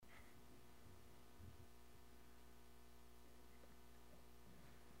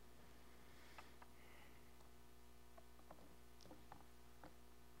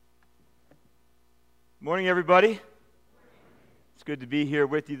Morning, everybody. It's good to be here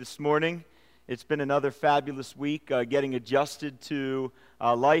with you this morning. It's been another fabulous week getting adjusted to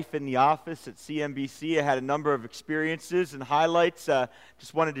life in the office at CNBC. I had a number of experiences and highlights.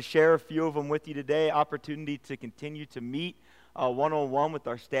 Just wanted to share a few of them with you today. Opportunity to continue to meet one-on-one with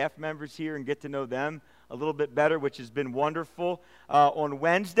our staff members here and get to know them a little bit better, which has been wonderful. On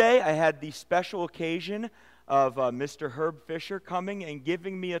Wednesday, I had the special occasion of Mr. Herb Fisher coming and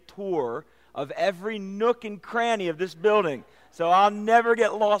giving me a tour of every nook and cranny of this building. So I'll never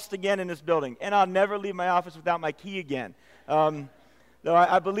get lost again in this building, and I'll never leave my office without my key again. Though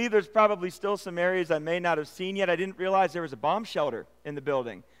I believe there's probably still some areas I may not have seen yet. I didn't realize there was a bomb shelter in the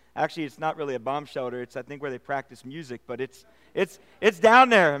building. Actually, it's not really a bomb shelter. It's, I think, where they practice music, but it's down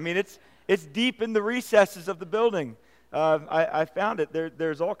there. I mean, it's deep in the recesses of the building. I found it.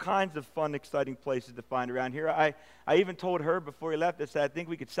 There's all kinds of fun, exciting places to find around here. I even told her before he left, I said, I think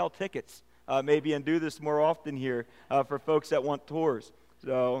we could sell tickets maybe and do this more often here for folks that want tours.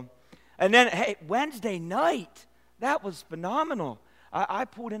 So, and then, hey, Wednesday night, that was phenomenal. I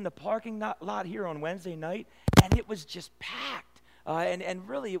pulled in the parking lot here on Wednesday night, and it was just packed. And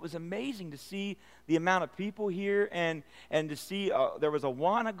really, it was amazing to see the amount of people here and to see there was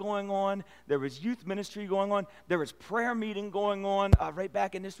Awana going on, there was youth ministry going on, there was prayer meeting going on right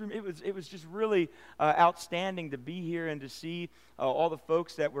back in this room. It was just really outstanding to be here and to see all the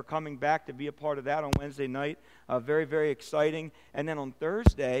folks that were coming back to be a part of that on Wednesday night. Very, very exciting. And then on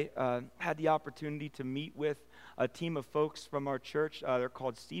Thursday, had the opportunity to meet with a team of folks from our church. They're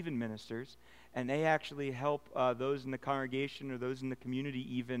called Stephen Ministers. And they actually help those in the congregation or those in the community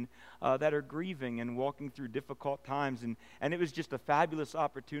even that are grieving and walking through difficult times. And it was just a fabulous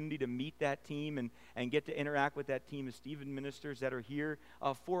opportunity to meet that team and get to interact with that team of Stephen Ministers that are here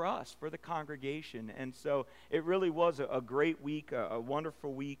for us, for the congregation. And so it really was a great week, a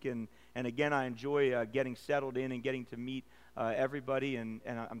wonderful week. And again, I enjoy getting settled in and getting to meet everybody. And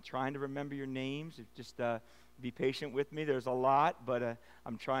I'm trying to remember your names. It's just... be patient with me. There's a lot, but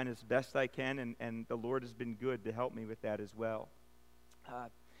I'm trying as best I can, and the Lord has been good to help me with that as well.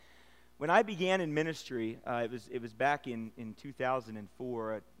 When I began in ministry, it was back in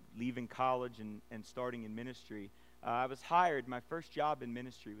 2004, leaving college and starting in ministry. I was hired. My first job in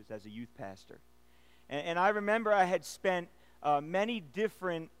ministry was as a youth pastor. And I remember I had spent many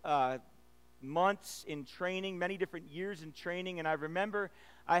different months in training, many different years in training, and I remember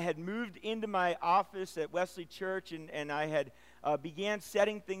I had moved into my office at Wesley Church, and I had began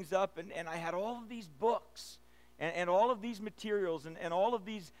setting things up, and I had all of these books and all of these materials and all of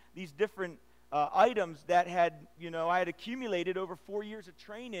these different items that had, I had accumulated over 4 years of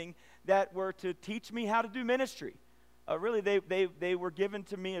training that were to teach me how to do ministry. Really, they were given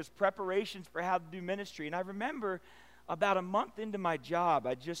to me as preparations for how to do ministry, and I remember about a month into my job,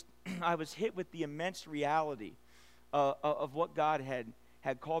 I was hit with the immense reality of what God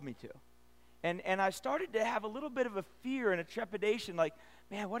had called me to. And I started to have a little bit of a fear and a trepidation, like,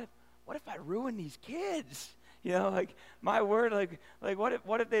 man, what if I ruin these kids? Like, my word, like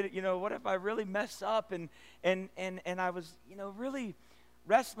what if they, what if I really mess up? And I was, really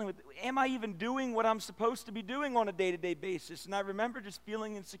wrestling with, am I even doing what I'm supposed to be doing on a day-to-day basis? And I remember just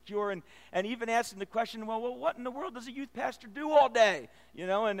feeling insecure and even asking the question, well, what in the world does a youth pastor do all day?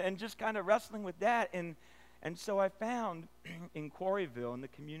 And just kind of wrestling with that. And so I found in Quarryville, in the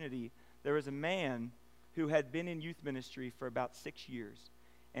community, there was a man who had been in youth ministry for about 6 years.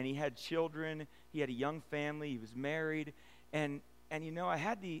 And he had children, he had a young family, he was married. And I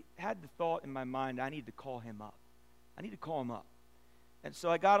had the thought in my mind, I need to call him up. I need to call him up. And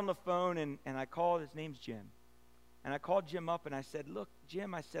so I got on the phone, and I called, his name's Jim. And I called Jim up, and I said, look,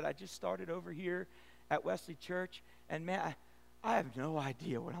 Jim, I said, I just started over here at Wesley Church, and man, I have no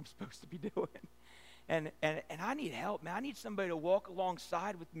idea what I'm supposed to be doing. And I need help, man. I need somebody to walk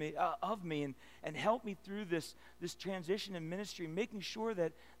alongside with me, of me, and help me through this transition in ministry, making sure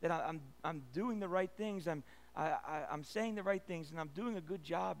that I'm doing the right things, I'm saying the right things, and I'm doing a good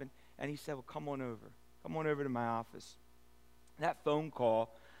job. And he said, well, come on over to my office. That phone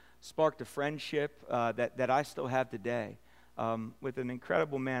call sparked a friendship that I still have today with an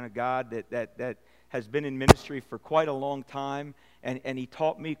incredible man of God that has been in ministry for quite a long time, and he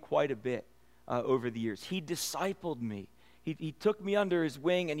taught me quite a bit over the years. He discipled me. He took me under his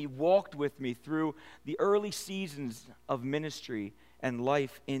wing, and he walked with me through the early seasons of ministry and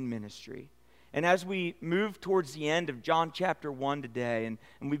life in ministry. And as we move towards the end of John chapter 1 today, and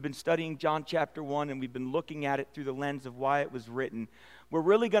we've been studying John chapter 1, and we've been looking at it through the lens of why it was written, we're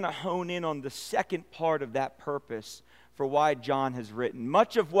really going to hone in on the second part of that purpose for why John has written.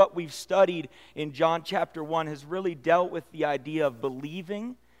 Much of what we've studied in John chapter 1 has really dealt with the idea of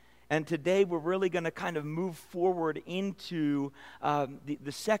believing And today we're really going to kind of move forward into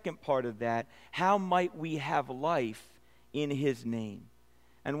the second part of that. How might we have life in His name?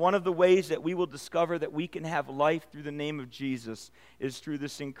 And one of the ways that we will discover that we can have life through the name of Jesus is through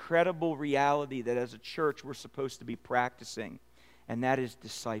this incredible reality that as a church we're supposed to be practicing, and that is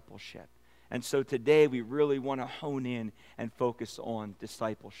discipleship. And so today we really want to hone in and focus on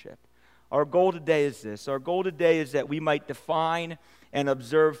discipleship. Our goal today is this. Our goal today is that we might define and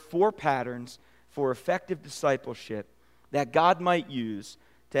observe 4 patterns for effective discipleship that God might use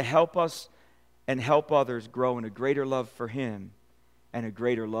to help us and help others grow in a greater love for Him and a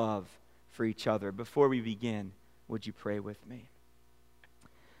greater love for each other. Before we begin, would you pray with me?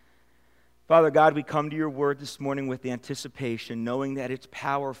 Father God, we come to your word this morning with anticipation, knowing that it's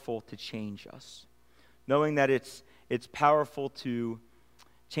powerful to change us, knowing that it's powerful to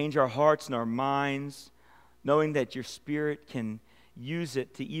change our hearts and our minds, knowing that your Spirit can use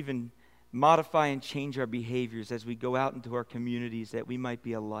it to even modify and change our behaviors as we go out into our communities, that we might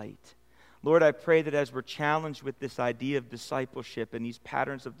be a light. Lord, I pray that as we're challenged with this idea of discipleship and these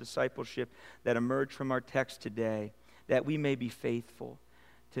patterns of discipleship that emerge from our text today, that we may be faithful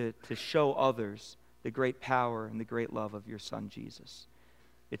to show others the great power and the great love of your Son, Jesus.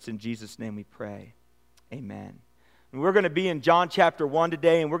 It's in Jesus' name we pray. Amen. And we're going to be in John chapter 1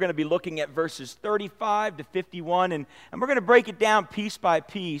 today, and we're going to be looking at verses 35 to 51, and we're going to break it down piece by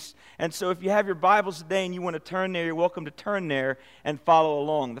piece. And so if you have your Bibles today and you want to turn there, you're welcome to turn there and follow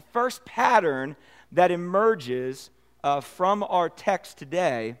along. The first pattern that emerges from our text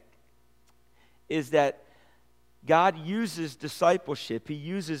today is that God uses discipleship. He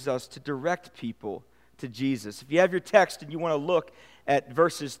uses us to direct people to Jesus. If you have your text and you want to look at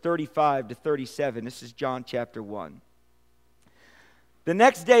verses 35 to 37, this is John chapter 1. The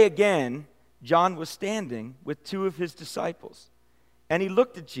next day again, John was standing with 2 of his disciples, and he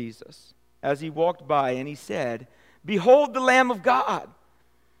looked at Jesus as he walked by, and he said, "Behold the Lamb of God."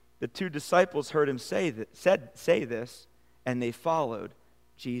 The 2 disciples heard him say this, and they followed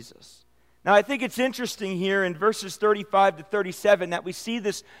Jesus. Now, I think it's interesting here in verses 35 to 37 that we see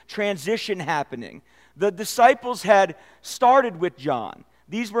this transition happening. The disciples had started with John.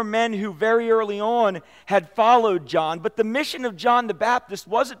 These were men who very early on had followed John, but the mission of John the Baptist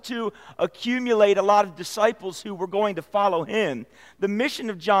wasn't to accumulate a lot of disciples who were going to follow him. The mission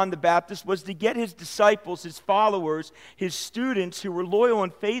of John the Baptist was to get his disciples, his followers, his students who were loyal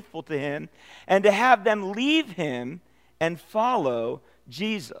and faithful to him, and to have them leave him and follow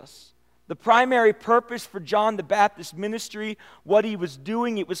Jesus. The primary purpose for John the Baptist's ministry, what he was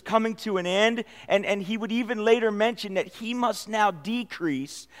doing, it was coming to an end. And he would even later mention that he must now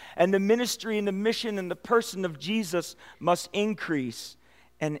decrease, and the ministry and the mission and the person of Jesus must increase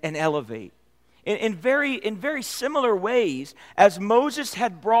and elevate. In very similar ways, as Moses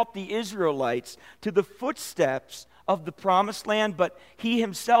had brought the Israelites to the footsteps of the promised land, but he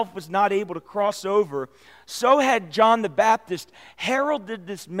himself was not able to cross over, so had John the Baptist heralded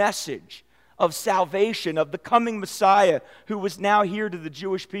this message of salvation, of the coming Messiah who was now here to the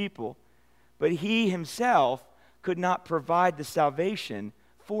Jewish people. But he himself could not provide the salvation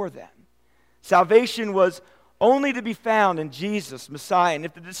for them. Salvation was only to be found in Jesus, Messiah. And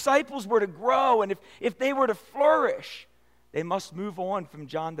if the disciples were to grow and if they were to flourish, they must move on from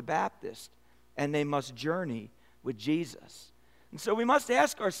John the Baptist, and they must journey with Jesus. And so we must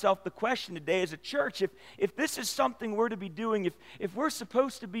ask ourselves the question today as a church, if this is something we're to be doing, if we're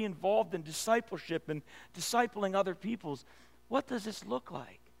supposed to be involved in discipleship and discipling other peoples, what does this look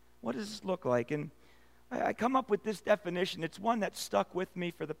like? What does this look like? And I come up with this definition. It's one that's stuck with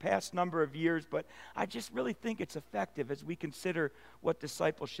me for the past number of years, but I just really think it's effective as we consider what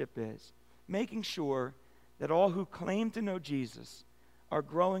discipleship is. Making sure that all who claim to know Jesus are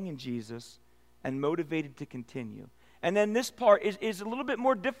growing in Jesus and motivated to continue. And then this part is a little bit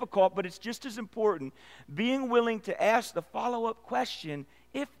more difficult, but it's just as important. Being willing to ask the follow-up question,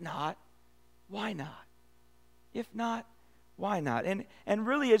 if not, why not? If not, why not? And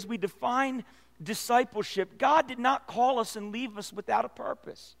really, as we define discipleship, God did not call us and leave us without a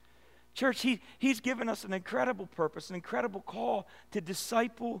purpose. Church, He's given us an incredible purpose, an incredible call to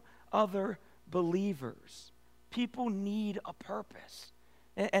disciple other believers. People need a purpose.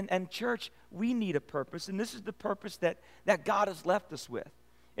 And church, we need a purpose, and this is the purpose that God has left us with.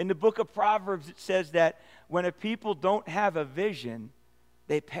 In the book of Proverbs, it says that when a people don't have a vision,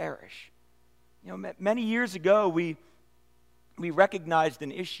 they perish. You know, many years ago, we recognized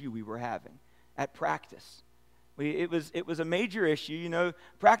an issue we were having at practice. It was a major issue. You know,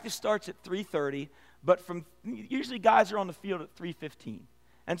 practice starts at 3:30, but usually guys are on the field at 3:15.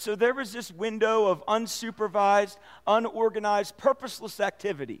 And so there was this window of unsupervised, unorganized, purposeless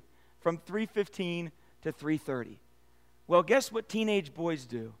activity from 3:15 to 3:30. Well, guess what teenage boys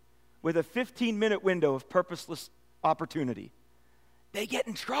do with a 15-minute window of purposeless opportunity? They get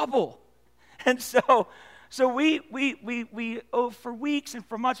in trouble. And so we for weeks and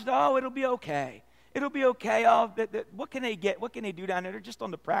for months, it'll be okay. It'll be okay. What can they get? What can they do down there? They're just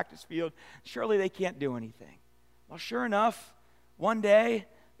on the practice field. Surely they can't do anything. Well, sure enough, one day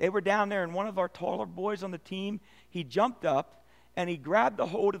they were down there, and one of our taller boys on the team, he jumped up and he grabbed the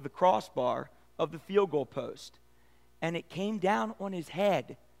hold of the crossbar of the field goal post, and it came down on his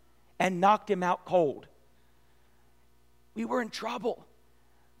head and knocked him out cold. We were in trouble.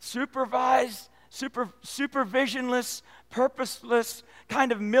 Supervisionless, purposeless,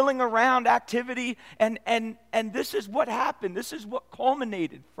 kind of milling around activity, and this is what happened. This is what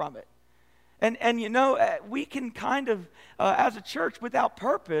culminated from it. And we can kind of, as a church without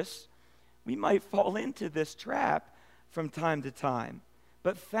purpose, we might fall into this trap from time to time.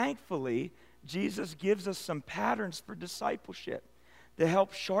 But thankfully, Jesus gives us some patterns for discipleship to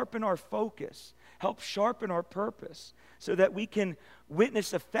help sharpen our focus, help sharpen our purpose, so that we can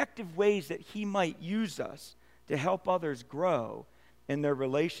witness effective ways that he might use us to help others grow in their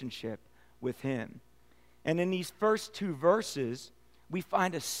relationship with him. And in these first two verses, we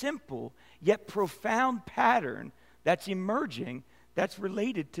find a simple yet profound pattern that's emerging that's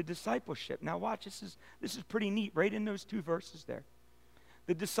related to discipleship. Now watch, this is pretty neat, right in those two verses there.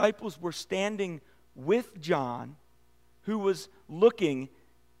 The disciples were standing with John, who was looking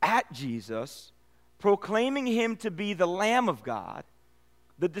at Jesus, proclaiming him to be the Lamb of God.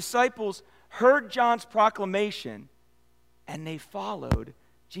 The disciples heard John's proclamation, and they followed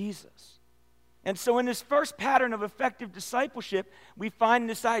Jesus. And so in this first pattern of effective discipleship, we find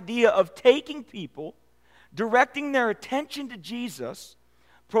this idea of taking people, directing their attention to Jesus,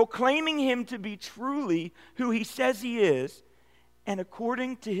 proclaiming him to be truly who he says he is, and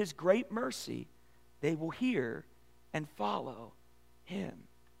according to his great mercy, they will hear and follow him.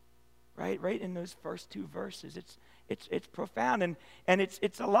 Right in those first two verses. It's profound, and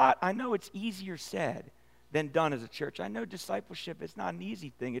it's a lot. I know it's easier said than done as a church. I know discipleship is not an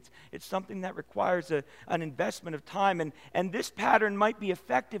easy thing. It's something that requires an investment of time, and this pattern might be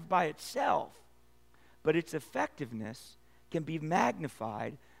effective by itself, but its effectiveness can be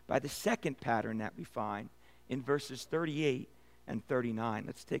magnified by the second pattern that we find in verses 38 and 39.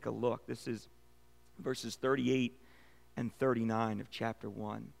 Let's take a look. This is verses 38 and 39 of chapter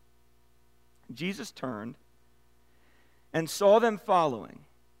 1. Jesus turned and saw them following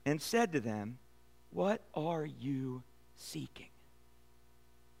and said to them, "What are you seeking?"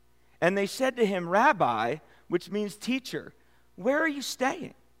 And they said to him, "Rabbi," which means teacher, "where are you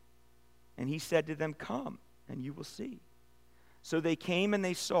staying?" And he said to them, "Come, and you will see." So they came and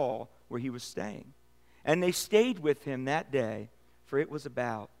they saw where he was staying. And they stayed with him that day, for it was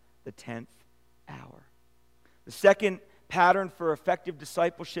about the 10th hour. The second pattern for effective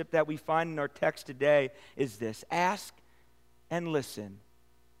discipleship that we find in our text today is this: ask and listen.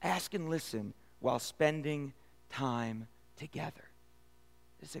 Ask and listen while spending time together.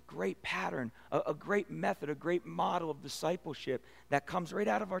 It's a great pattern, a great method, a great model of discipleship that comes right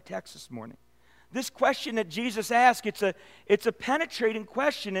out of our text this morning. This question that Jesus asked, it's a penetrating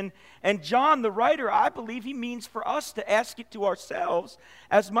question, and John, the writer, I believe he means for us to ask it to ourselves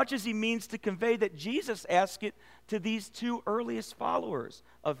as much as he means to convey that Jesus asked it to these two earliest followers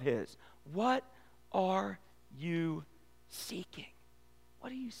of his. What are you seeking?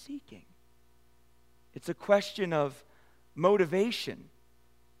 What are you seeking? It's a question of motivation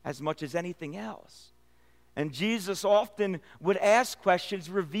as much as anything else. And Jesus often would ask questions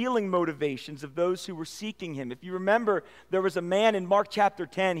revealing motivations of those who were seeking him. If you remember, there was a man in Mark chapter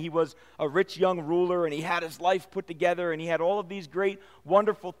 10. He was a rich young ruler, and he had his life put together, and he had all of these great,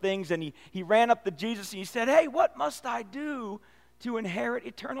 wonderful things. And he ran up to Jesus, and he said, "Hey, what must I do to inherit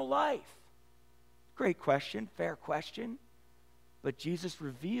eternal life?" Great question, fair question. But Jesus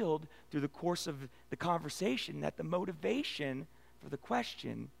revealed through the course of the conversation that the motivation for the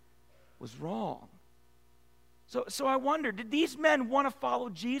question was wrong. So I wonder, did these men want to follow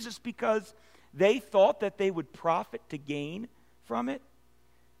Jesus because they thought that they would profit to gain from it?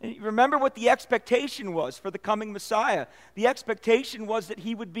 And remember what the expectation was for the coming Messiah. The expectation was that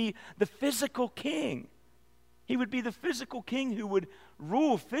he would be the physical king. He would be the physical king who would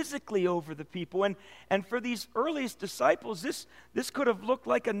rule physically over the people. And for these earliest disciples, this could have looked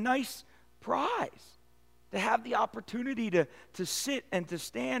like a nice prize. To have the opportunity to sit and to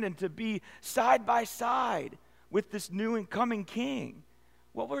stand and to be side by side with this new and coming king.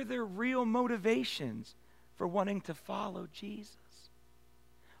 What were their real motivations for wanting to follow Jesus?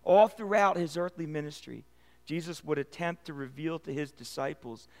 All throughout his earthly ministry, Jesus would attempt to reveal to his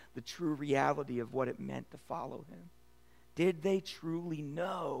disciples the true reality of what it meant to follow him. Did they truly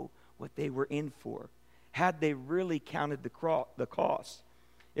know what they were in for? Had they really counted the cost?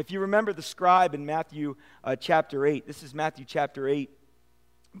 If you remember the scribe in Matthew chapter 8, this is Matthew chapter 8,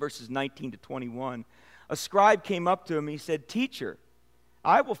 verses 19 to 21. A scribe came up to him, he said, "Teacher,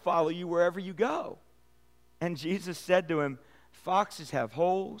 I will follow you wherever you go." And Jesus said to him, "Foxes have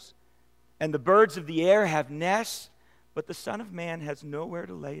holes, and the birds of the air have nests, but the Son of Man has nowhere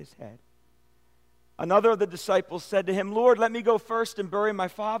to lay his head." Another of the disciples said to him, "Lord, let me go first and bury my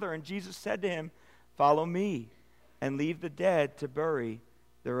father." And Jesus said to him, "Follow me, and leave the dead to bury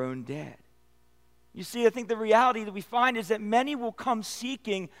their own dead." You see, I think the reality that we find is that many will come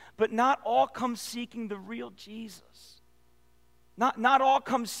seeking, but not all come seeking the real Jesus. Not all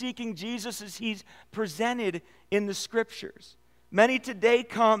come seeking Jesus as he's presented in the Scriptures. Many today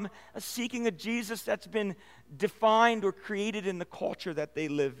come seeking a Jesus that's been defined or created in the culture that they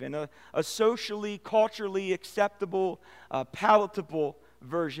live in, a socially, culturally acceptable, palatable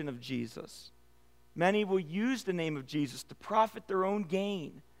version of Jesus. Many will use the name of Jesus to profit their own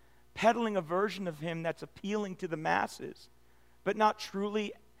gain, peddling a version of him that's appealing to the masses, but not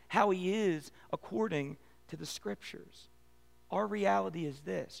truly how he is according to the Scriptures. Our reality is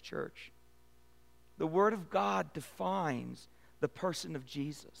this, church. The Word of God defines the person of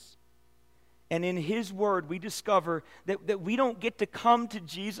Jesus. And in his word, we discover that we don't get to come to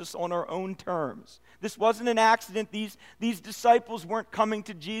Jesus on our own terms. This wasn't an accident. These disciples weren't coming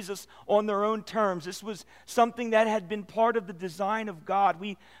to Jesus on their own terms. This was something that had been part of the design of God.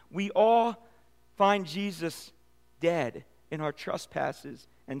 We all find Jesus dead in our trespasses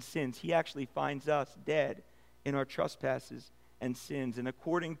and sins. He actually finds us dead in our trespasses and sins. And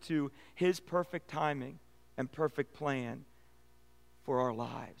according to his perfect timing and perfect plan for our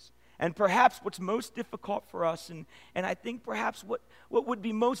lives. And perhaps what's most difficult for us, and I think perhaps what would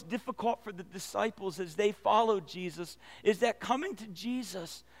be most difficult for the disciples as they followed Jesus, is that coming to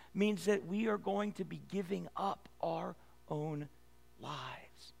Jesus means that we are going to be giving up our own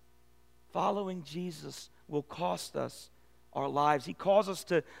lives. Following Jesus will cost us our lives. He calls us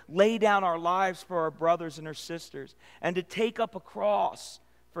to lay down our lives for our brothers and our sisters and to take up a cross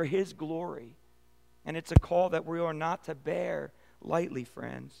for his glory. And it's a call that we are not to bear lightly,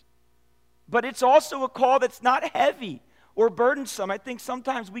 friends. But it's also a call that's not heavy or burdensome. I think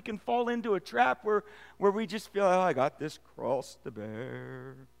sometimes we can fall into a trap where we just feel, I got this cross to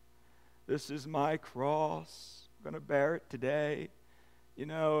bear. This is my cross. I'm going to bear it today.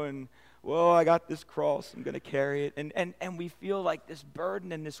 And I got this cross. I'm going to carry it. And we feel like this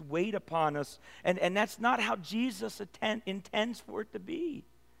burden and this weight upon us. And that's not how Jesus intends for it to be.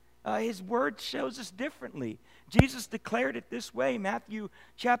 His word shows us differently. Jesus declared it this way, Matthew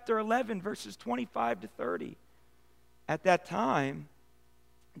chapter 11, verses 25 to 30. At that time,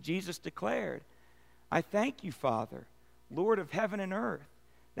 Jesus declared, "I thank you, Father, Lord of heaven and earth,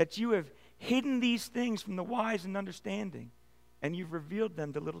 that you have hidden these things from the wise and understanding, and you've revealed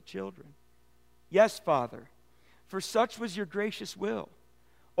them to little children. Yes, Father, for such was your gracious will.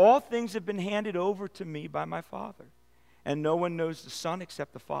 All things have been handed over to me by my Father. And no one knows the Son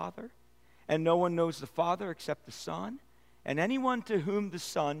except the Father, and no one knows the Father except the Son, and anyone to whom the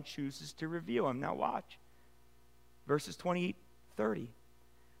Son chooses to reveal him." Now watch. Verses 28, 30.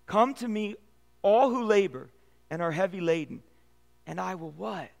 "Come to me, all who labor and are heavy laden, and I will"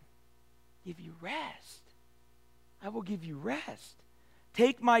 what? "Give you rest." I will give you rest.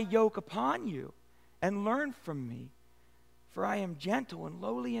 "Take my yoke upon you and learn from me, for I am gentle and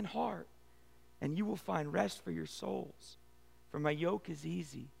lowly in heart, and you will find rest for your souls. For my yoke is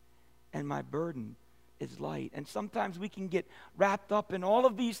easy, and my burden is light." And sometimes we can get wrapped up in all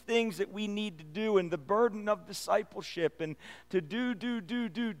of these things that we need to do, and the burden of discipleship, and to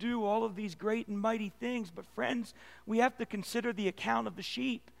do all of these great and mighty things. But friends, we have to consider the account of the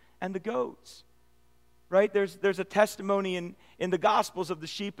sheep and the goats. Right? There's a testimony in the Gospels of the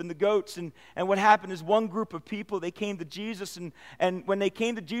sheep and the goats. And what happened is one group of people, they came to Jesus. And when they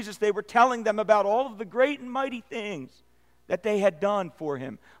came to Jesus, they were telling them about all of the great and mighty things that they had done for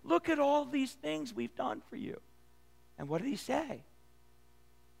him. "Look at all these things we've done for you." And what did he say?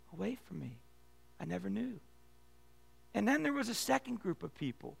 "Away from me, I never knew." And then there was a second group of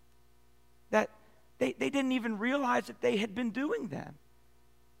people that they didn't even realize that they had been doing them.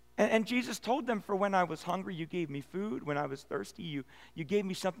 And Jesus told them, "For when I was hungry, you gave me food. When I was thirsty, you gave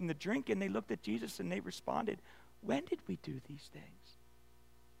me something to drink." And they looked at Jesus and they responded, "When did we do these things?"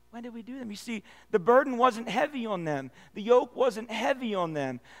 When did we do them? You see, the burden wasn't heavy on them. The yoke wasn't heavy on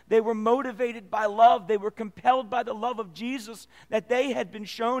them. They were motivated by love. They were compelled by the love of Jesus that they had been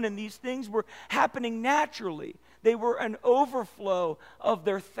shown, and these things were happening naturally. They were an overflow of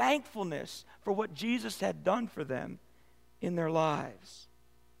their thankfulness for what Jesus had done for them in their lives.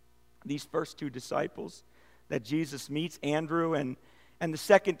 These first two disciples that Jesus meets, Andrew and the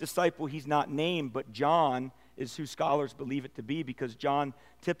second disciple, he's not named, but John is who scholars believe it to be, because John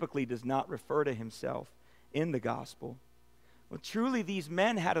typically does not refer to himself in the gospel. Well, truly, these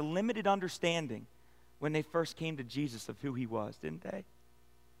men had a limited understanding when they first came to Jesus of who he was, didn't they?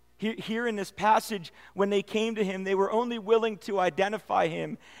 Here in this passage, when they came to him, they were only willing to identify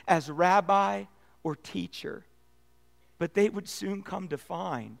him as rabbi or teacher. But they would soon come to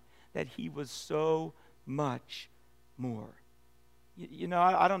find that he was so much more. You know,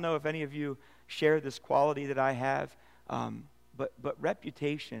 I don't know if any of you share this quality that I have, but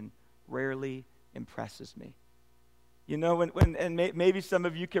reputation rarely impresses me. You know, maybe some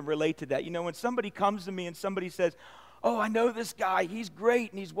of you can relate to that. You know, when somebody comes to me and somebody says, "Oh, I know this guy, he's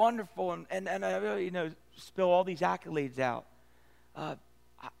great and he's wonderful," and I really, spill all these accolades out.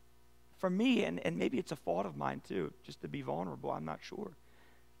 For me, and maybe it's a fault of mine too, just to be vulnerable, I'm not sure.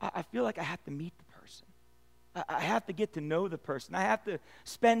 I feel like I have to meet the person. I have to get to know the person. I have to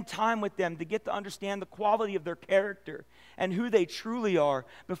spend time with them to get to understand the quality of their character and who they truly are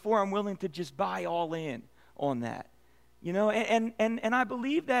before I'm willing to just buy all in on that. You know, and I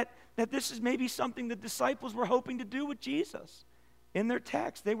believe that this is maybe something the disciples were hoping to do with Jesus in their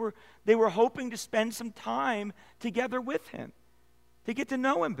text. They were hoping to spend some time together with him, to get to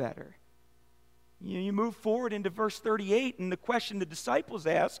know him better. You move forward into verse 38, and the question the disciples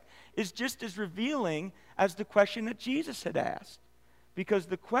ask is just as revealing as the question that Jesus had asked. Because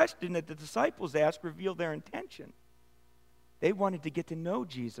the question that the disciples asked revealed their intention. They wanted to get to know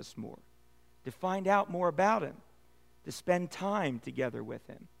Jesus more, to find out more about him, to spend time together with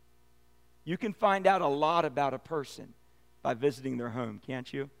him. You can find out a lot about a person by visiting their home,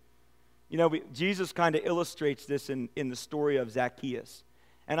 can't you? You know, Jesus kind of illustrates this in the story of Zacchaeus.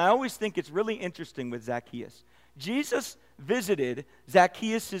 And I always think it's really interesting with Zacchaeus. Jesus visited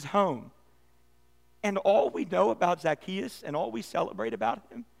Zacchaeus' home. And all we know about Zacchaeus and all we celebrate about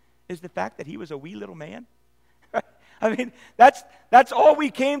him is the fact that he was a wee little man. I mean, that's all we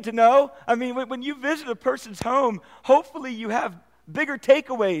came to know. I mean, when you visit a person's home, hopefully you have bigger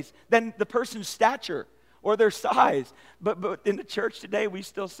takeaways than the person's stature or their size. But in the church today, we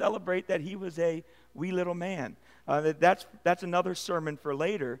still celebrate that he was a wee little man. That's another sermon for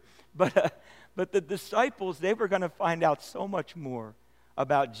later. But the disciples, they were going to find out so much more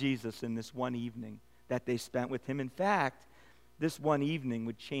about Jesus in this one evening that they spent with him. In fact, this one evening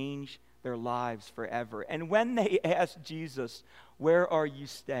would change their lives forever. And when they asked Jesus, "Where are you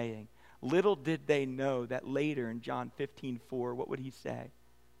staying?" little did they know that later in John 15:4, what would he say?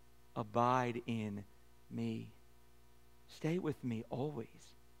 "Abide in me." Stay with me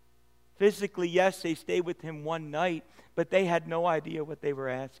always. Physically, yes, they stayed with him one night, but they had no idea what they were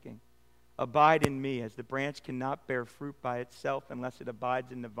asking. Abide in me, as the branch cannot bear fruit by itself unless it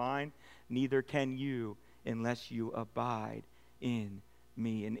abides in the vine, neither can you unless you abide in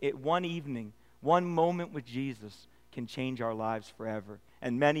me. And one evening, one moment with Jesus can change our lives forever.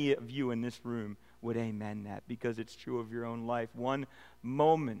 And many of you in this room would amen that, because it's true of your own life. One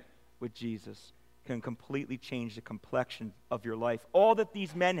moment with Jesus can completely change the complexion of your life. All that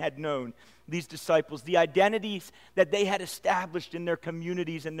these men had known, these disciples, the identities that they had established in their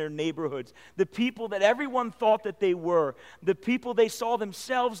communities and their neighborhoods, the people that everyone thought that they were, the people they saw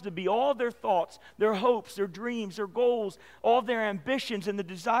themselves to be, all their thoughts, their hopes, their dreams, their goals, all their ambitions and the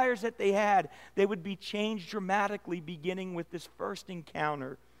desires that they had, they would be changed dramatically beginning with this first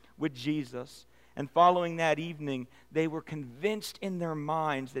encounter with Jesus. And following that evening, they were convinced in their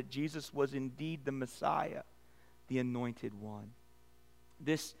minds that Jesus was indeed the Messiah, the Anointed One.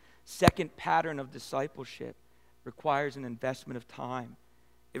 This second pattern of discipleship requires an investment of time.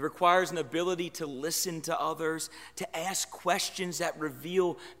 It requires an ability to listen to others, to ask questions that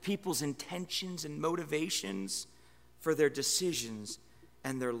reveal people's intentions and motivations for their decisions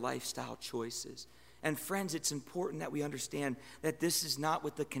and their lifestyle choices. And friends, it's important that we understand that this is not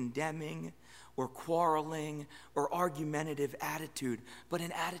with the condemning or quarreling or argumentative attitude, but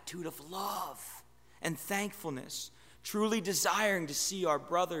an attitude of love and thankfulness, truly desiring to see our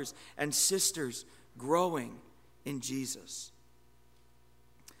brothers and sisters growing in Jesus.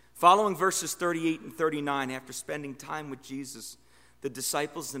 Following verses 38 and 39, after spending time with Jesus, the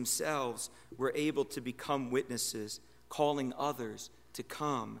disciples themselves were able to become witnesses, calling others to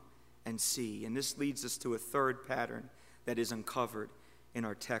come and see. And this leads us to a third pattern that is uncovered in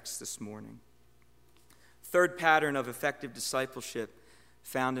our text this morning. Third pattern of effective discipleship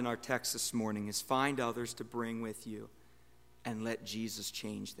found in our text this morning is find others to bring with you and let Jesus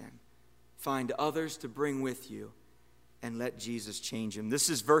change them. Find others to bring with you and let Jesus change them. This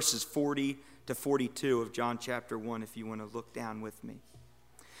is verses 40 to 42 of John chapter 1, if you want to look down with me.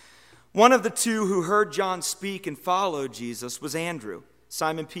 One of the two who heard John speak and followed Jesus was Andrew,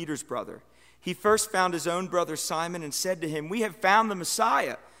 Simon Peter's brother. He first found his own brother Simon and said to him, "We have found the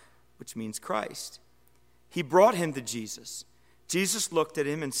Messiah," which means Christ. He brought him to Jesus. Jesus looked at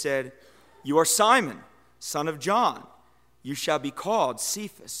him and said, "You are Simon, son of John. You shall be called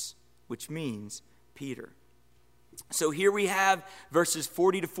Cephas," which means Peter. So here we have verses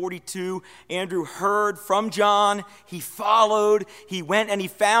 40 to 42. Andrew heard from John. He followed. He went and he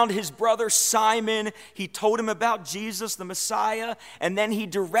found his brother Simon. He told him about Jesus, the Messiah, and then he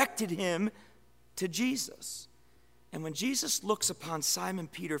directed him to Jesus. And when Jesus looks upon Simon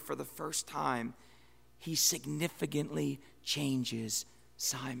Peter for the first time, he significantly changes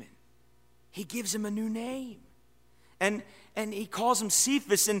Simon. He gives him a new name. And he calls him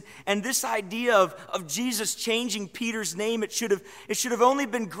Cephas. And this idea of Jesus changing Peter's name, it should have only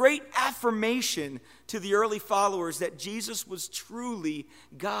been great affirmation to the early followers that Jesus was truly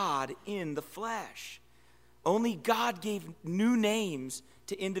God in the flesh. Only God gave new names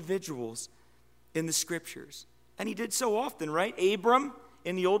to individuals in the scriptures. And he did so often, right? Abram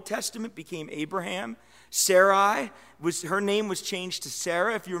in the Old Testament became Abraham. Sarai, her name was changed to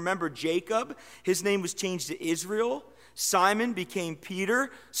Sarah. If you remember Jacob, his name was changed to Israel. Simon became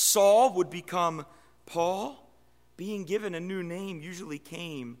Peter. Saul would become Paul. Being given a new name usually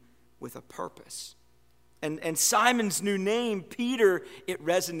came with a purpose. And Simon's new name, Peter, it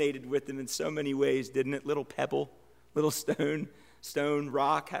resonated with him in so many ways, didn't it? Little pebble, little stone,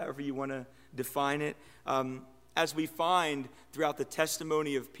 rock, however you want to define it. As we find throughout the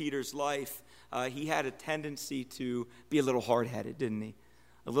testimony of Peter's life, he had a tendency to be a little hard-headed, didn't he?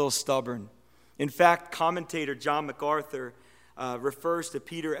 A little stubborn. In fact, commentator John MacArthur refers to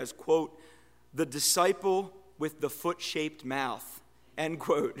Peter as, quote, "the disciple with the foot-shaped mouth," end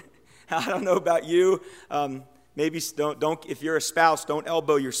quote. I don't know about you. Maybe don't. If you're a spouse, don't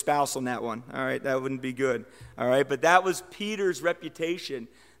elbow your spouse on that one. All right, that wouldn't be good. All right, but that was Peter's reputation.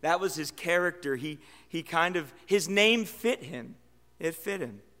 That was his character. His name fit him. It fit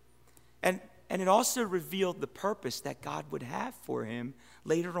him. And it also revealed the purpose that God would have for him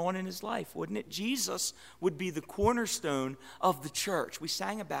later on in his life, wouldn't it? Jesus would be the cornerstone of the church. We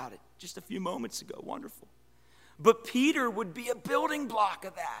sang about it just a few moments ago. Wonderful. But Peter would be a building block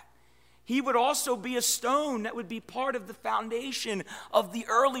of that. He would also be a stone that would be part of the foundation of the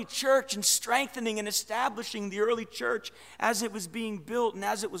early church and strengthening and establishing the early church as it was being built and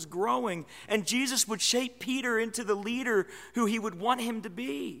as it was growing. And Jesus would shape Peter into the leader who he would want him to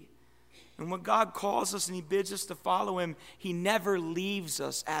be. And when God calls us and he bids us to follow him, he never leaves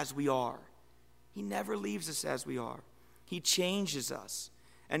us as we are. He never leaves us as we are. He changes us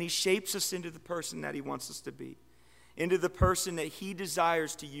and he shapes us into the person that he wants us to be, into the person that he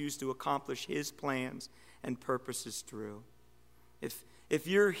desires to use to accomplish his plans and purposes through. If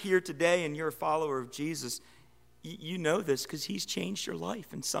you're here today and you're a follower of Jesus, you know this because he's changed your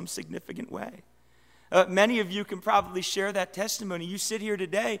life in some significant way. Many of you can probably share that testimony. You sit here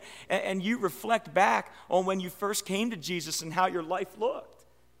today and you reflect back on when you first came to Jesus and how your life looked.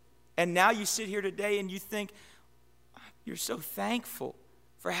 And now you sit here today and you think, you're so thankful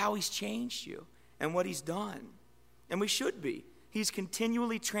for how he's changed you and what he's done. And we should be. He's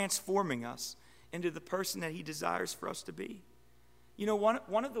continually transforming us into the person that he desires for us to be. You know,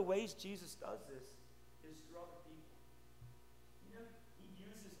 one of the ways Jesus does this is through other people. You know, he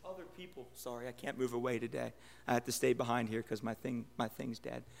uses other people. Sorry, I can't move away today. I have to stay behind here because my thing's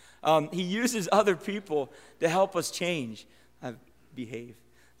dead. He uses other people to help us change. Behave.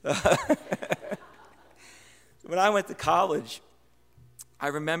 When I went to college, I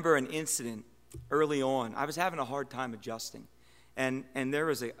remember an incident early on. I was having a hard time adjusting. And there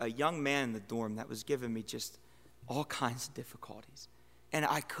was a young man in the dorm that was giving me just all kinds of difficulties. And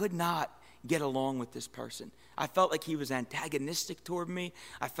I could not get along with this person. I felt like he was antagonistic toward me.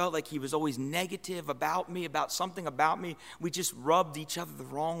 I felt like he was always negative about me, about something about me. We just rubbed each other the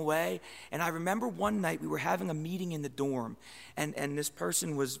wrong way. And I remember one night we were having a meeting in the dorm, and this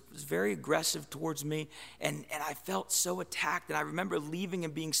person was very aggressive towards me, and I felt so attacked. And I remember leaving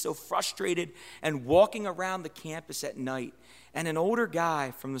and being so frustrated and walking around the campus at night. And an older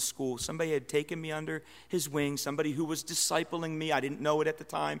guy from the school, somebody had taken me under his wing, somebody who was discipling me. I didn't know it at the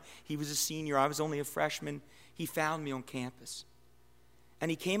time. He was a senior. I was only a freshman. He found me on campus. And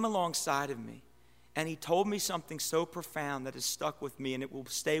he came alongside of me. And he told me something so profound that has stuck with me, and it will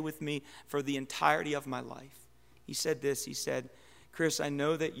stay with me for the entirety of my life. He said this, he said, Chris, I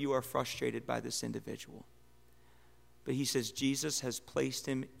know that you are frustrated by this individual. But he says, Jesus has placed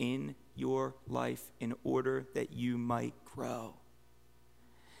him in your life in order that you might grow.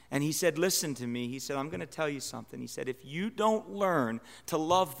 And he said, listen to me. He said, I'm going to tell you something. He said, if you don't learn to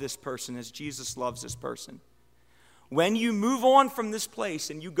love this person as Jesus loves this person, when you move on from this place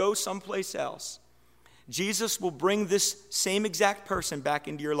and you go someplace else, Jesus will bring this same exact person back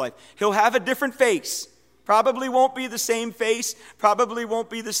into your life. He'll have a different face. Probably won't be the same face, probably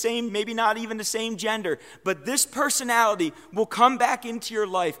won't be the same, maybe not even the same gender, but this personality will come back into your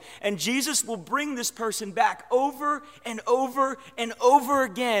life, and Jesus will bring this person back over and over and over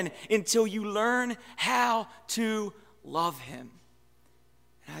again until you learn how to love him.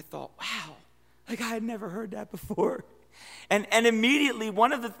 And I thought, wow, like I had never heard that before. And immediately,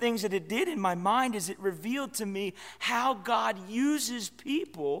 one of the things that it did in my mind is it revealed to me how God uses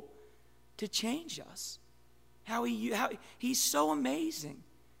people to change us. How he's so amazing.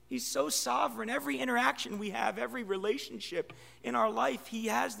 He's so sovereign. Every interaction we have, every relationship in our life, he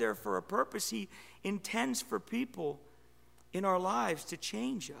has there for a purpose. He intends for people in our lives to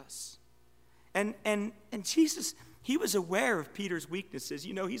change us. And Jesus, he was aware of Peter's weaknesses.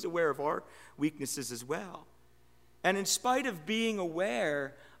 You know, he's aware of our weaknesses as well. And in spite of being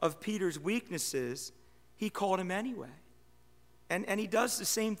aware of Peter's weaknesses, he called him anyway. And he does the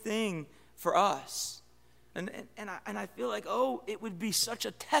same thing for us. And I feel like, it would be such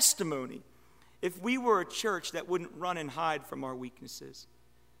a testimony if we were a church that wouldn't run and hide from our weaknesses.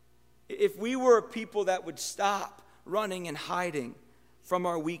 If we were a people that would stop running and hiding from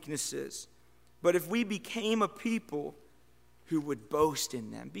our weaknesses. But if we became a people who would boast in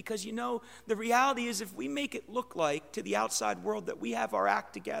them. Because, you know, the reality is if we make it look like to the outside world that we have our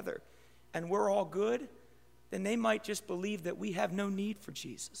act together and we're all good, then they might just believe that we have no need for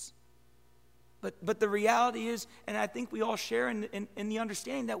Jesus. But the reality is, and I think we all share in the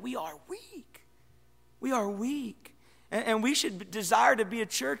understanding that we are weak. We are weak. And we should desire to be a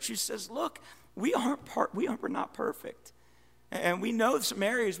church who says, look, we're not perfect. And we know some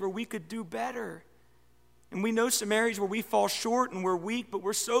areas where we could do better. And we know some areas where we fall short and we're weak, but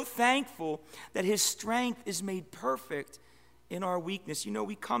we're so thankful that his strength is made perfect in our weakness. You know,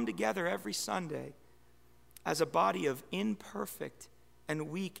 we come together every Sunday as a body of imperfect and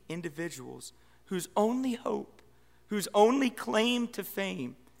weak individuals whose only hope, whose only claim to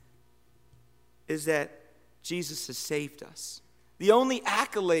fame is that Jesus has saved us. The only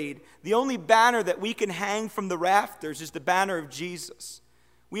accolade, the only banner that we can hang from the rafters is the banner of Jesus.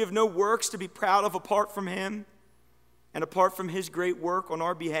 We have no works to be proud of apart from him and apart from his great work on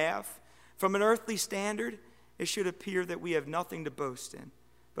our behalf. From an earthly standard, it should appear that we have nothing to boast in.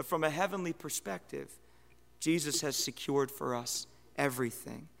 But from a heavenly perspective, Jesus has secured for us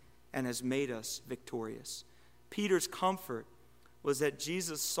everything and has made us victorious. Peter's comfort was that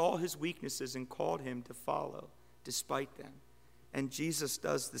Jesus saw his weaknesses and called him to follow despite them. And Jesus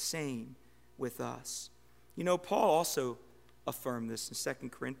does the same with us. You know, Paul also affirmed this in 2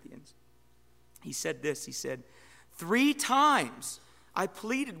 Corinthians. He said this, he said, 3 times I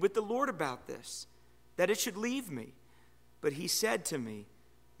pleaded with the Lord about this, that it should leave me. But he said to me,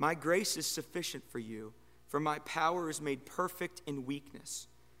 my grace is sufficient for you, for my power is made perfect in weakness.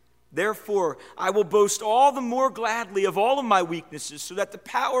 Therefore, I will boast all the more gladly of all of my weaknesses, so that the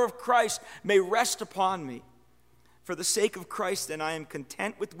power of Christ may rest upon me. For the sake of Christ, then, I am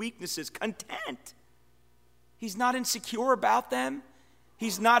content with weaknesses. Content. He's not insecure about them.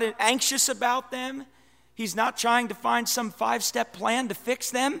 He's not anxious about them. He's not trying to find some 5-step plan to fix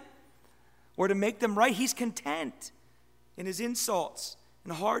them or to make them right. He's content in his insults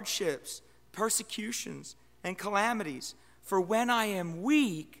and hardships, persecutions and calamities. For when I am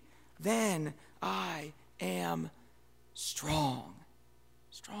weak, then I am strong.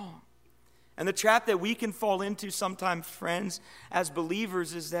 Strong. And the trap that we can fall into sometimes, friends, as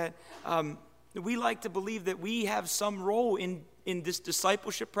believers, is that we like to believe that we have some role in this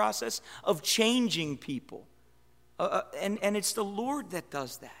discipleship process of changing people. And it's the Lord that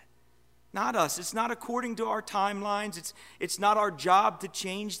does that, not us. It's not according to our timelines. It's not our job to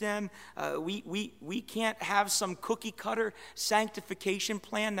change them. We can't have some cookie-cutter sanctification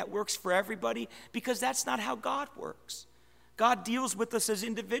plan that works for everybody, because that's not how God works. God deals with us as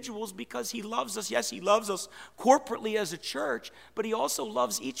individuals because he loves us. Yes, he loves us corporately as a church, but he also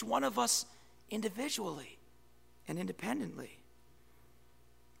loves each one of us individually and independently.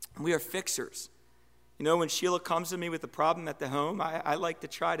 We are fixers. You know, when Sheila comes to me with a problem at the home, I like to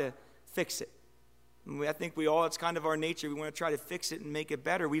try to fix it. I think it's kind of our nature. We want to try to fix it and make it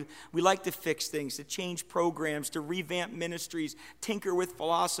better. We like to fix things, to change programs, to revamp ministries, tinker with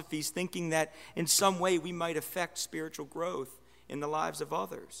philosophies, thinking that in some way we might affect spiritual growth in the lives of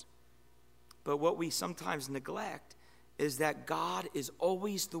others. But what we sometimes neglect is that God is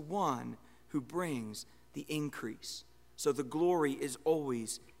always the one who brings the increase. So the glory is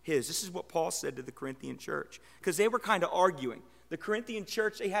always his. This is what Paul said to the Corinthian church, because they were kind of arguing. The Corinthian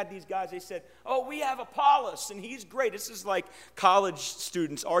church, they had these guys, they said, oh, we have Apollos, and he's great. This is like college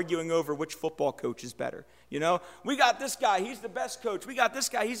students arguing over which football coach is better. You know, we got this guy, he's the best coach. We got this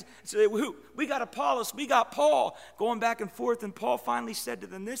guy, we got Apollos, we got Paul, going back and forth. And Paul finally said to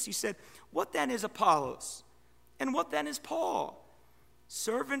them this, he said, what then is Apollos? And what then is Paul?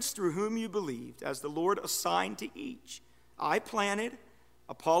 Servants through whom you believed, as the Lord assigned to each. I planted,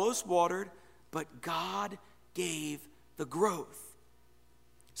 Apollos watered, but God gave the growth.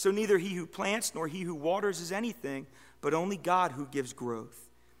 So neither he who plants nor he who waters is anything, but only God who gives growth.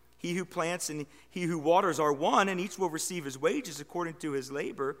 He who plants and he who waters are one, and each will receive his wages according to his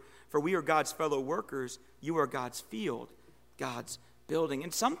labor. For we are God's fellow workers. You are God's field, God's building.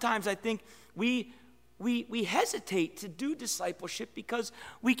 And sometimes I think we hesitate to do discipleship because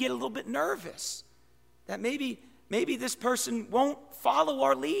we get a little bit nervous that maybe this person won't follow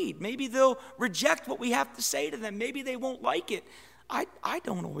our lead. Maybe they'll reject what we have to say to them. Maybe they won't like it. I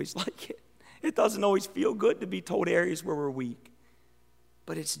don't always like it. It doesn't always feel good to be told areas where we're weak.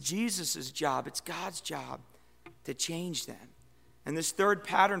 But it's Jesus' job, it's God's job to change them. And this third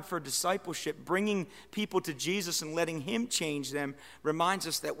pattern for discipleship, bringing people to Jesus and letting him change them, reminds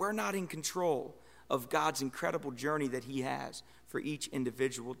us that we're not in control of God's incredible journey that he has for each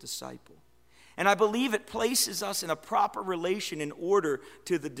individual disciple. And I believe it places us in a proper relation in order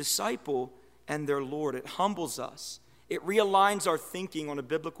to the disciple and their Lord. It humbles us. It realigns our thinking on a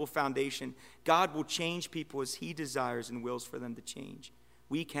biblical foundation. God will change people as he desires and wills for them to change.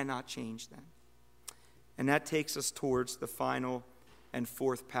 We cannot change them. And that takes us towards the final and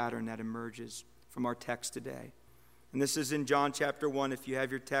fourth pattern that emerges from our text today. And this is in John chapter 1. If you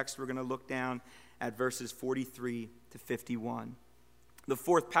have your text, we're going to look down at verses 43 to 51. The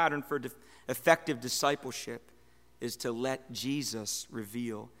fourth pattern for effective discipleship is to let Jesus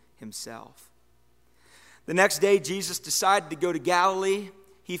reveal himself. The next day, Jesus decided to go to Galilee.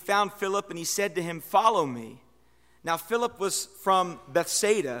 He found Philip and he said to him, "Follow me." Now, Philip was from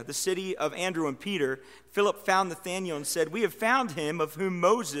Bethsaida, the city of Andrew and Peter. Philip found Nathanael and said, "We have found him of whom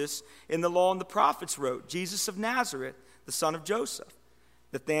Moses in the law and the prophets wrote, Jesus of Nazareth, the son of Joseph."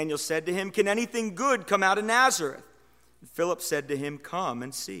 Nathanael said to him, "Can anything good come out of Nazareth?" And Philip said to him, "Come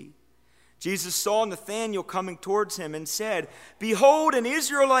and see." Jesus saw Nathanael coming towards him and said, "Behold, an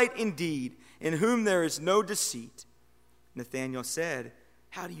Israelite indeed, in whom there is no deceit." Nathanael said,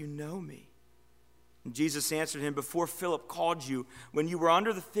 "How do you know me?" And Jesus answered him, "Before Philip called you, when you were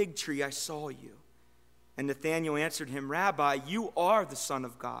under the fig tree, I saw you." And Nathanael answered him, "Rabbi, you are the Son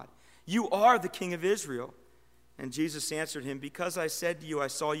of God. You are the King of Israel." And Jesus answered him, "Because I said to you, I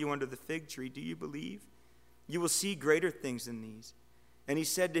saw you under the fig tree, do you believe? You will see greater things than these." And he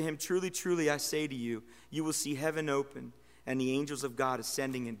said to him, "Truly, truly, I say to you, you will see heaven open and the angels of God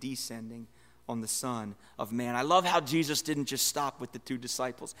ascending and descending on the Son of Man." I love how Jesus didn't just stop with the two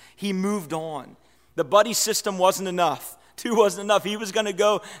disciples. He moved on. The buddy system wasn't enough. Two wasn't enough. He was going to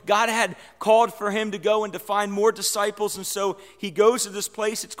go. God had called for him to go and to find more disciples. And so he goes to this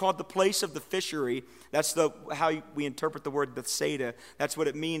place. It's called the place of the fishery. That's how we interpret the word Bethsaida. That's what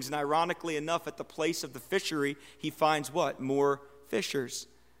it means. And ironically enough, at the place of the fishery, he finds what? More fishers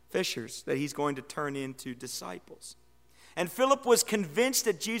that he's going to turn into disciples. And Philip was convinced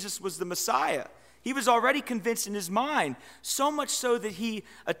that Jesus was the Messiah. He was already convinced in his mind, so much so that he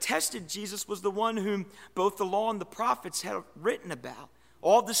attested Jesus was the one whom both the law and the prophets had written about.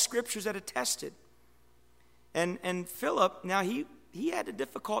 All the scriptures had attested. And Philip, now he had a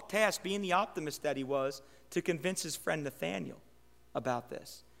difficult task, being the optimist that he was, to convince his friend Nathanael about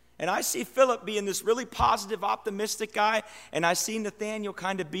this. And I see Philip being this really positive, optimistic guy, and I see Nathanael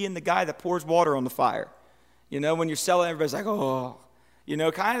kind of being the guy that pours water on the fire. You know, when you're selling, everybody's like, "Oh." You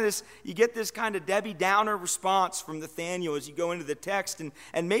know, kind of this, you get this kind of Debbie Downer response from Nathanael as you go into the text.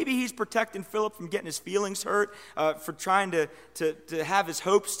 And maybe he's protecting Philip from getting his feelings hurt, for trying to have his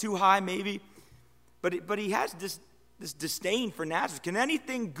hopes too high, maybe. But he has this disdain for Nazareth. Can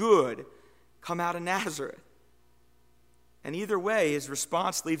anything good come out of Nazareth? And either way, his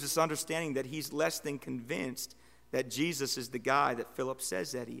response leaves us understanding that he's less than convinced that Jesus is the guy that Philip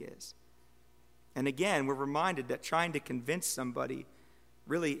says that he is. And again, we're reminded that trying to convince somebody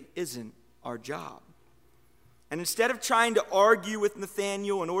really isn't our job. And instead of trying to argue with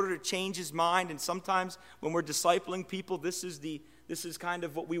Nathanael in order to change his mind, and sometimes when we're discipling people, this is kind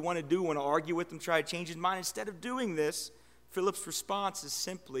of what we want to do, want to argue with them, try to change his mind. Instead of doing this, Philip's response is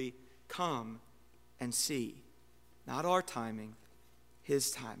simply, come and see. Not our timing,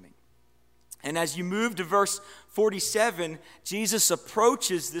 his timing. And as you move to verse 47, Jesus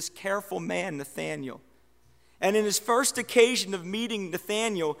approaches this careful man, Nathanael. And in his first occasion of meeting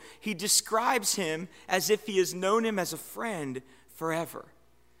Nathanael, he describes him as if he has known him as a friend forever.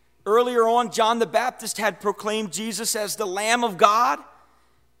 Earlier on, John the Baptist had proclaimed Jesus as the Lamb of God.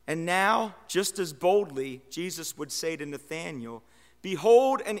 And now, just as boldly, Jesus would say to Nathanael,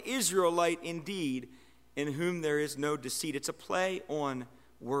 behold, an Israelite indeed, in whom there is no deceit. It's a play on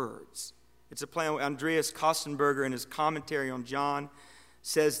words. It's a play on Andreas Kostenberger in his commentary on John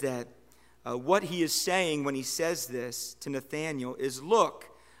says that what he is saying when he says this to Nathanael is, look,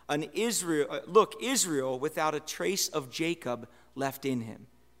 Israel without a trace of Jacob left in him.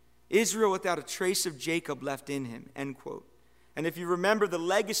 Israel without a trace of Jacob left in him, end quote. And if you remember the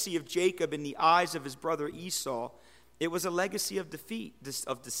legacy of Jacob in the eyes of his brother Esau, it was a legacy of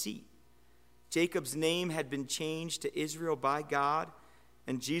deceit. Jacob's name had been changed to Israel by God,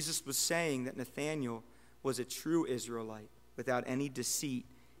 and Jesus was saying that Nathanael was a true Israelite without any deceit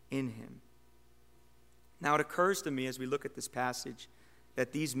in him. Now it occurs to me as we look at this passage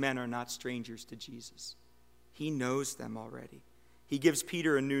that these men are not strangers to Jesus. He knows them already. He gives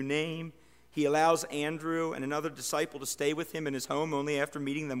Peter a new name. He allows Andrew and another disciple to stay with him in his home only after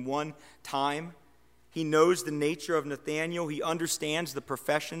meeting them one time. He knows the nature of Nathanael. He understands the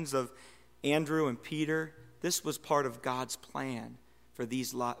professions of Andrew and Peter. This was part of God's plan for the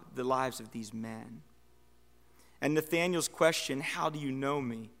lives of these men. And Nathanael's question, how do you know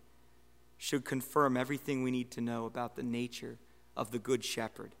me, should confirm everything we need to know about the nature of the Good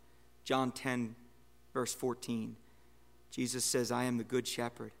Shepherd. John 10, verse 14. Jesus says, I am the Good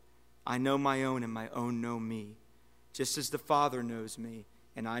Shepherd. I know my own, and my own know me. Just as the Father knows me,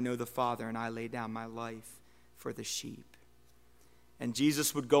 and I know the Father, and I lay down my life for the sheep. And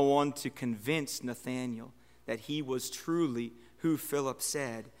Jesus would go on to convince Nathanael that he was truly who Philip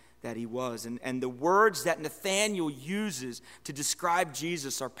said that he was. And the words that Nathanael uses to describe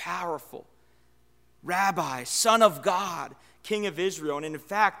Jesus are powerful. Rabbi, Son of God, King of Israel. And in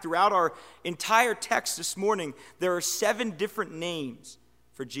fact, throughout our entire text this morning, there are 7 different names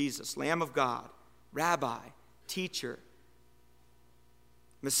for Jesus. Lamb of God, Rabbi, Teacher,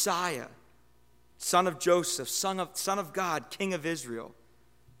 Messiah, Son of Joseph, Son of God, King of Israel,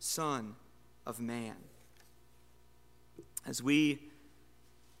 Son of Man. As we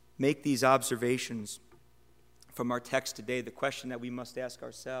make these observations from our text today, the question that we must ask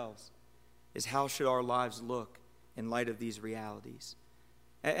ourselves is, how should our lives look in light of these realities?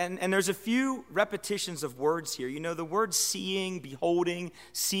 And there's a few repetitions of words here. You know, the word seeing, beholding,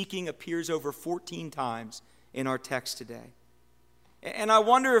 seeking appears over 14 times in our text today. And I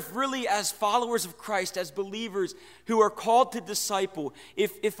wonder if really as followers of Christ, as believers who are called to disciple,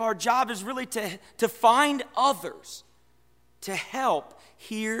 if our job is really to find others to help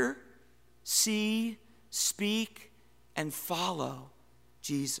hear, see, speak, and follow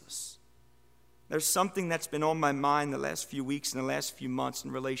Jesus. There's something that's been on my mind the last few weeks and the last few months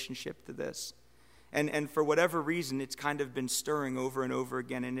in relationship to this. And for whatever reason, it's kind of been stirring over and over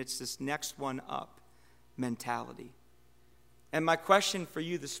again, and it's this next one up mentality. And my question for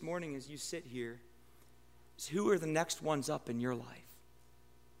you this morning as you sit here is, who are the next ones up in your life?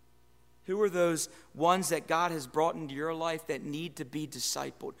 Who are those ones that God has brought into your life that need to be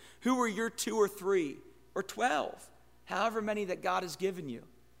discipled? Who are your 2 or 3 or 12, however many that God has given you?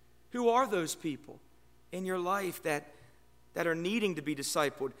 Who are those people in your life that are needing to be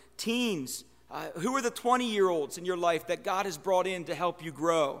discipled? Teens, who are the 20-year-olds in your life that God has brought in to help you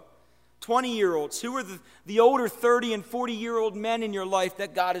grow? 20-year-olds, who are the older 30 and 40-year-old men in your life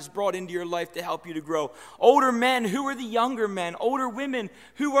that God has brought into your life to help you to grow? Older men, who are the younger men? Older women,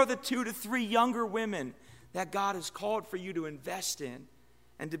 who are the 2 to 3 younger women that God has called for you to invest in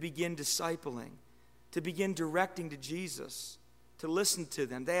and to begin discipling, to begin directing to Jesus, to listen to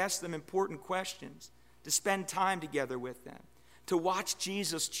them, to ask them important questions, to spend time together with them, to watch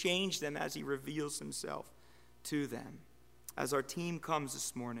Jesus change them as he reveals himself to them. As our team comes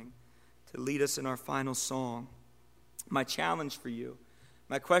this morning to lead us in our final song, my challenge for you,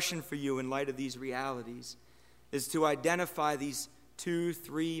 my question for you in light of these realities is to identify these 2,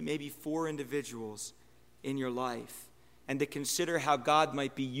 3, maybe 4 individuals in your life and to consider how God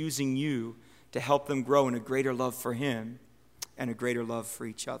might be using you to help them grow in a greater love for him and a greater love for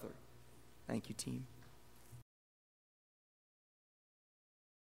each other. Thank you, team.